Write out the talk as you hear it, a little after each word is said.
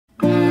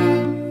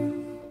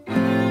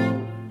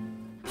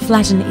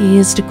Flatten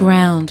ears to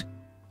ground.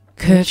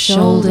 Curve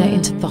shoulder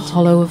into the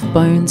hollow of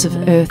bones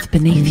of earth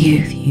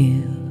beneath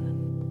you.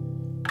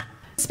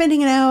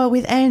 Spending an hour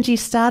with Angie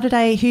Starr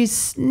today,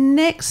 whose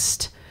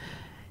next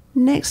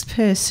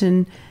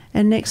person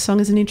and next song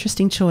is an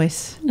interesting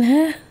choice.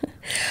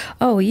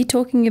 Oh, are you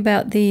talking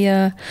about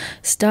the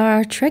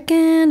Star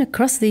Trekkin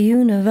across the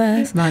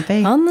universe? Might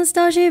be. On the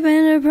Starship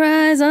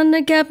Enterprise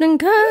under Captain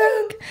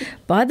Kirk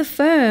by the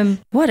Firm.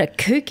 What a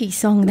kooky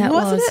song that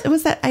was. Wasn't it?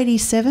 Was that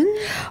 87?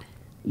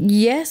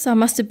 Yes, I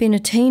must have been a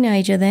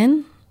teenager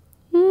then.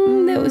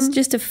 That was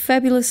just a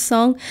fabulous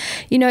song.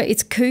 You know,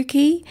 it's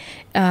kooky.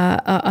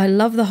 I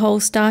love the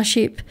whole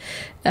Starship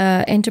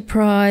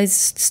Enterprise,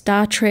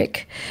 Star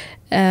Trek,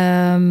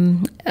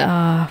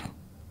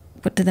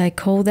 what do they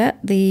call that?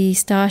 The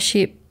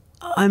Starship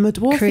I'm a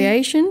dwarfie.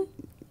 Creation?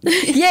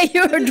 Yeah,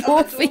 you're a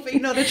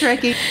dwarfie. Not a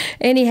Trekkie.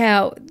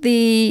 Anyhow,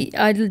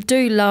 I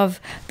do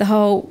love the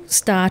whole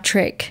Star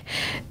Trek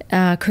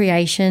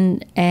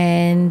creation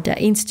and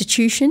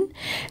institution.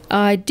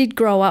 I did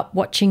grow up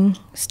watching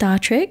Star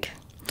Trek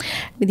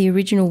with the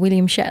original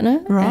William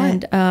Shatner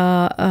and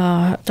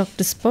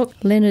Dr. Spock,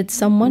 Leonard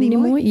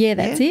Nimoy. Yeah,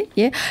 that's it.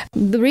 Yeah.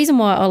 The reason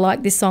why I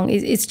like this song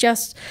is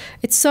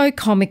it's so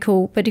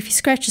comical, but if you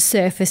scratch the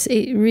surface,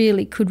 it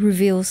really could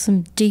reveal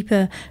some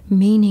deeper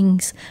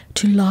meanings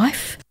to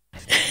life.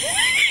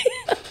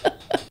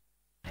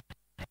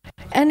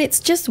 And it's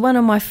just one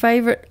of my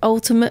favourite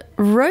ultimate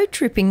road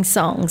tripping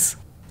songs.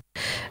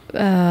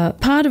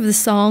 Part of the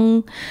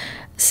song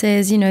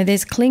says, you know,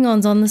 there's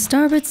Klingons on the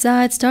starboard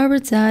side,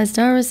 starboard side,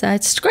 starboard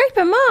side. Scrape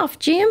them off,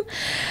 Jim.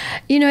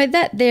 You know,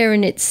 that there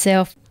in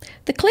itself,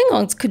 the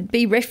Klingons could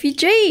be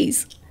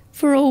refugees,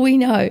 for all we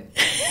know.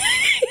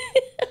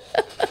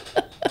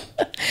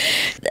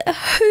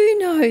 Who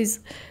knows?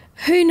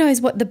 Who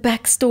knows what the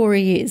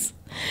backstory is?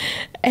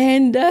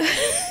 And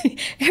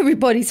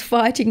everybody's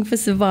fighting for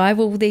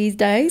survival these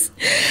days.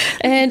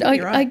 And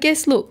I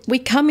guess, look, we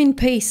come in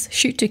peace,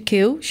 shoot to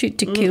kill, shoot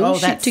to kill,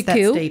 shoot to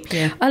kill. That's deep,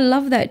 yeah. I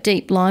love that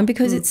deep line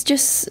because it's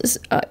just,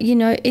 you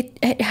know,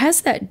 it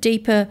has that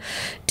deeper,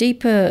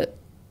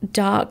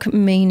 dark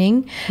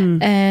meaning.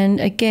 And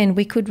again,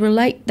 we could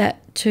relate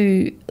that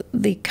to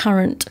the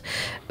current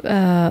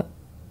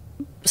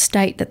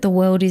state that the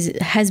world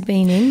has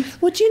been in.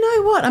 Well, do you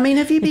know what? I mean,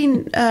 have you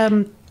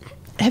been...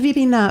 Have you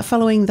been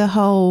following the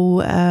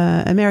whole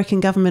American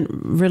government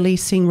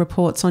releasing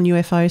reports on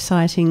UFO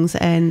sightings?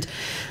 And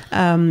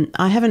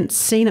I haven't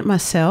seen it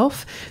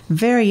myself.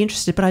 Very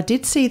interested, but I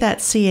did see that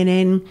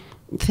CNN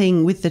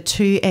thing with the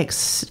two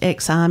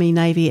ex-Army,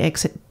 Navy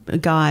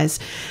guys.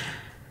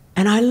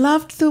 And I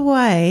loved the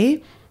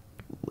way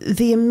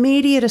the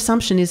immediate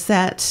assumption is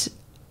that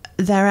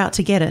they're out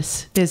to get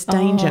us. There's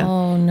danger.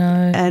 Oh,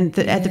 no. And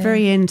at the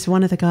very end,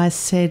 one of the guys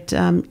said...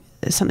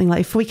 something like,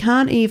 if we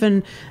can't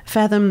even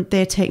fathom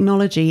their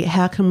technology,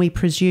 how can we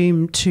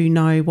presume to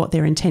know what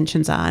their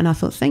intentions are? And I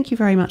thought, thank you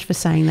very much for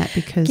saying that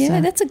because... Yeah,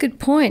 that's a good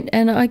point.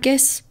 And I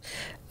guess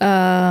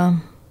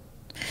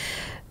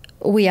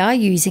we are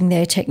using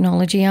their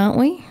technology, aren't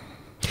we?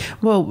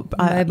 Well...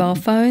 Mobile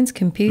phones,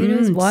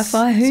 computers,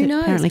 Wi-Fi, who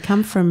knows? Apparently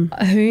come from...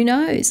 Who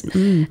knows?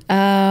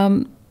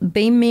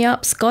 Beam me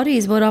up, Scotty,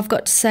 is what I've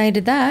got to say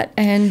to that.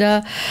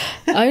 And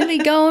only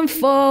going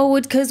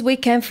forward because we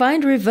can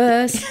find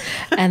reverse.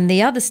 And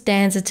the other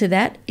stanza to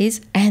that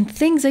is, and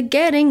things are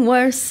getting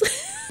worse.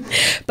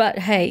 But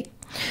hey,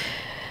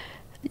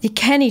 you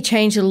can't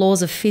change the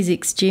laws of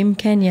physics, Jim,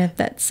 can you?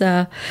 That's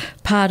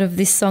part of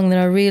this song that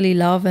I really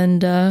love. And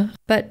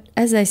but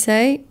as they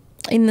say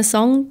in the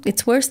song,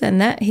 it's worse than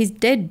that. He's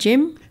dead,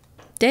 Jim.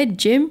 Dead,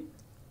 Jim.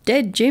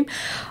 Dead, Jim.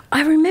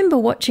 I remember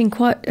watching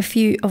quite a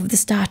few of the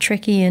Star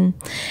Trekkian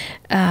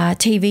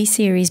TV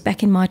series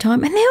back in my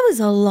time, and there was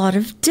a lot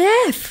of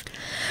death.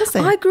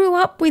 I grew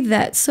up with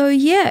that. So,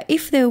 yeah,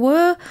 if there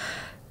were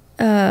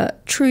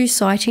true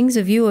sightings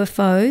of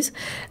UFOs,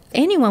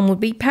 anyone would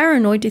be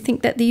paranoid to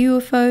think that the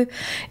UFO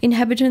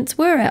inhabitants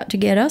were out to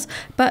get us.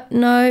 But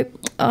no,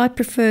 I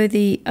prefer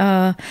the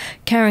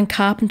Karen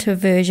Carpenter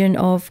version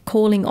of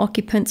calling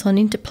occupants on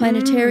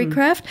interplanetary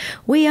craft,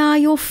 we are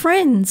your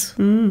friends.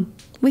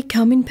 We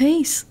come in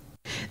peace.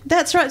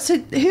 That's right. So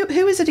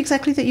who is it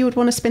exactly that you would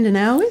want to spend an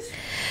hour with?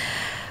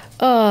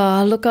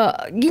 Oh, look,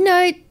 you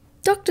know,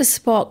 Dr.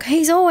 Spock,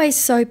 he's always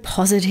so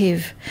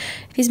positive.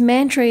 His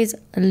mantra is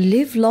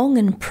live long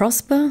and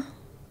prosper.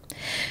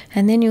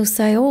 And then he'll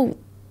say, oh,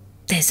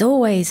 there's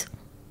always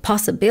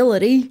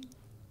possibility.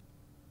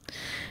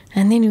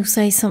 And then he'll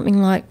say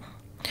something like,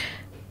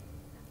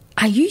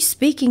 are you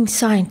speaking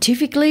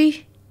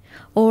scientifically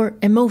or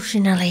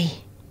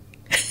emotionally?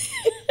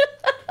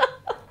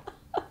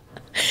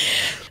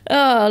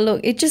 Oh,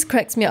 look, it just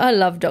cracks me. I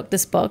love Dr.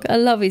 Spock. I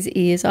love his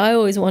ears. I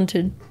always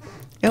wanted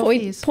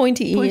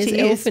pointy ears,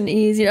 elfin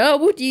ears. You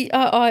know,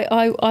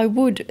 I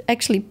would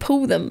actually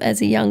pull them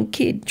as a young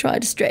kid, try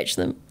to stretch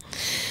them.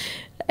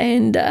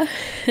 And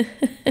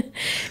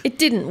it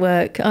didn't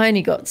work. I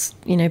only got,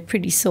 you know,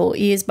 pretty sore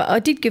ears, but I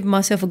did give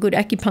myself a good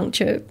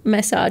acupuncture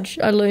massage.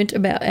 I learnt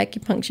about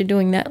acupuncture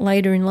doing that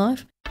later in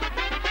life.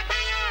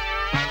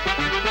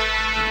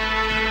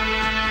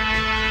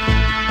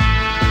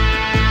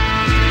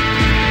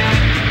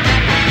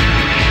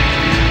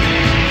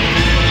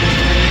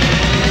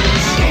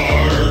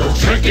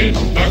 trekking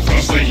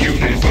across the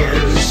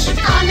universe.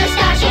 On the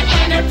Starship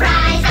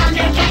Enterprise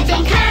under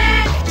Captain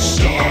Kirk.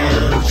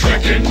 Star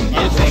trekking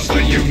across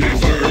the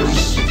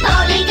universe.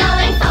 Only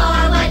going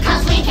forward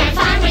 'cause we can't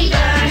find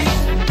reverse.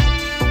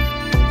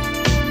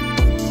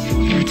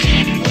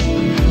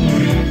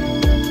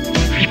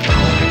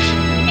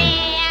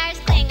 There's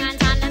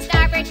Klingons on the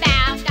starboard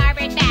bow,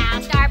 starboard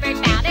bow, starboard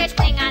bow. There's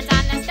Klingons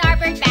on the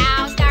starboard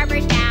bow,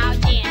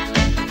 Jim.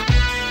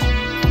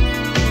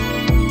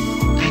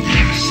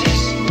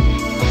 Analysis.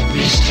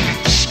 Mr.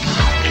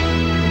 Spock.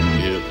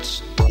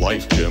 It's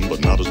life, Jim, but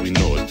not as we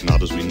know it,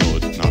 not as we know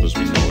it, not as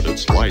we know it.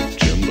 It's life,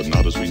 Jim, but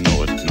not as we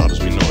know it, not as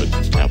we know it,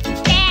 Captain.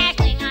 There's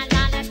Klingons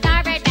on the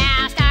starboard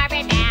bow,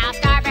 starboard bow,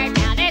 starboard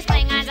bow. There's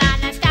Klingons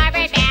on the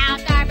starboard bow,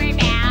 Jim.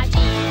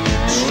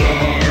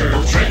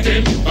 Star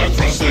trekking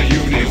across the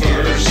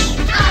universe.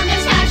 On the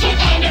Starship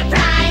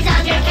Enterprise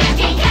under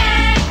Captain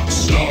Kirk.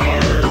 Star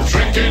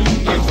trekking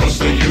across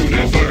the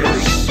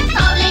universe.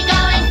 Only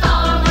going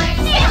forward,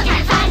 still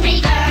can't find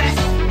reverse.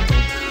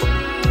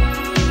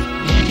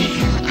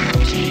 Medical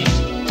update.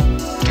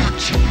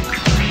 Dr.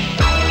 McCoy.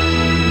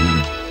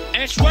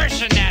 It's worse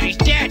than that. He's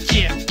dead,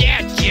 Jim.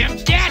 Dead, Jim.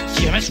 Dead,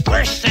 Jim. It's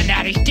worse than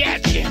that. He's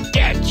dead, Jim.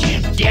 Dead,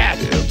 Jim. Dead.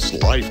 It's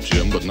life,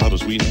 Jim, but not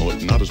as we know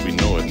it, not as we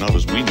know it, not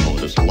as we know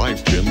it. It's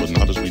life, Jim, but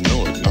not as we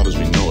know it, not as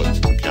we know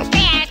it, Captain.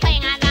 There's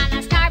Klingons on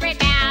the starboard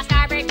bow,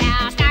 starboard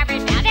bow,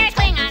 starboard bow. There's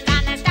Klingons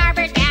on the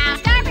starboard bow,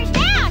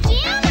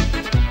 Jim.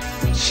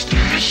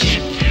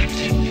 Starship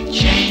Captain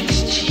James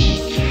T.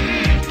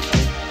 Kirk.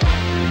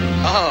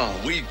 Ah,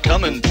 we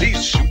come in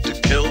peace, shoot to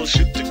kill,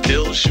 shoot to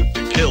kill, shoot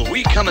to kill.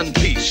 We come in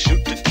peace,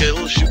 shoot to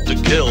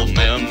kill,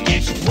 men.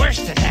 It's worse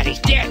than that. He's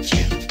dead,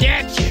 Jim.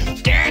 Dead, Jim.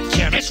 Dead,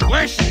 Jim. It's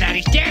worse than that.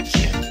 He's dead,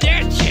 Jim.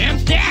 Dead,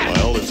 Jim. Dead.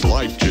 Well, it's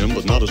life, Jim,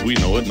 but not as we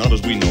know it, not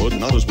as we know it,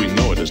 not as we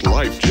know it. It's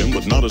life, Jim,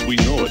 but not as we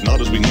know it,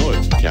 not as we know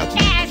it, Captain.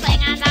 There's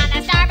Klingons on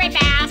the starboard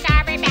bow,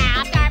 starboard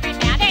bow, starboard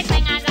bow. There's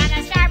Klingons on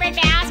the starboard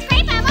bow.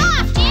 Scrape them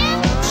off,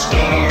 Jim.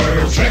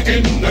 Star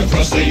trekking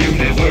across the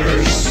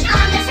universe.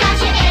 On the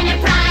Starship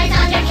Enterprise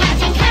under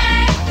Captain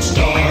Kirk.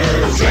 Star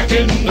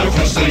trekking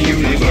across the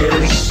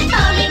universe.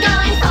 Only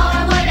going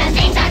forward and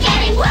things are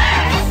getting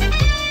worse.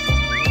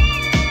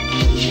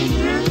 Engine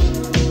room.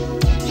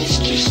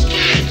 Mr.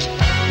 Scott.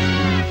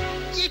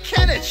 You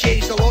cannot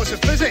change the laws of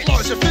physics.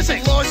 Laws of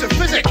physics. Laws of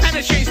physics. You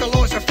cannot change the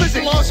laws of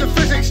physics. Laws of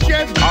physics,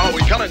 Jim. Ah,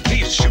 we come in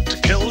peace, shoot to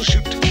kill,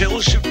 shoot to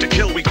kill, shoot to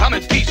kill. We come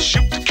in peace,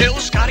 shoot to kill.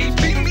 Scotty,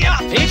 beam me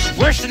up. It's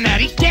worse than that.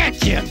 He's dead,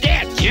 Jim.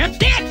 Dead, Jim.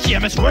 Dead,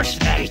 Jim. It's worse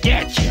than that. He's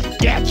dead, Jim.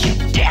 Dead,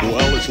 Jim. Dead.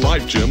 Well, it's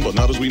life, Jim, but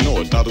not as we know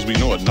it, not as we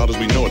know it, not as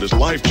we know it. It's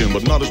life, Jim,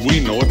 but not as we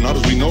know it, not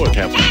as we know it,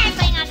 Captain. There's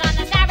Klingons on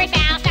the starboard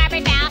bow,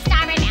 starboard bow,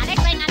 starboard bow. There's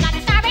Klingons on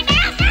the starboard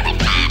bow, starboard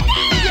bow.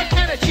 You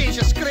cannot change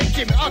the script,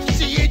 Jim. Up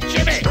to you,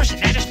 Jimmy. It's worse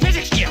than that. It's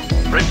physics, Jim.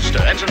 Bridge to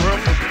engine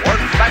room, warp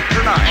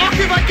factor 9.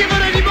 If I give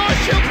it any more.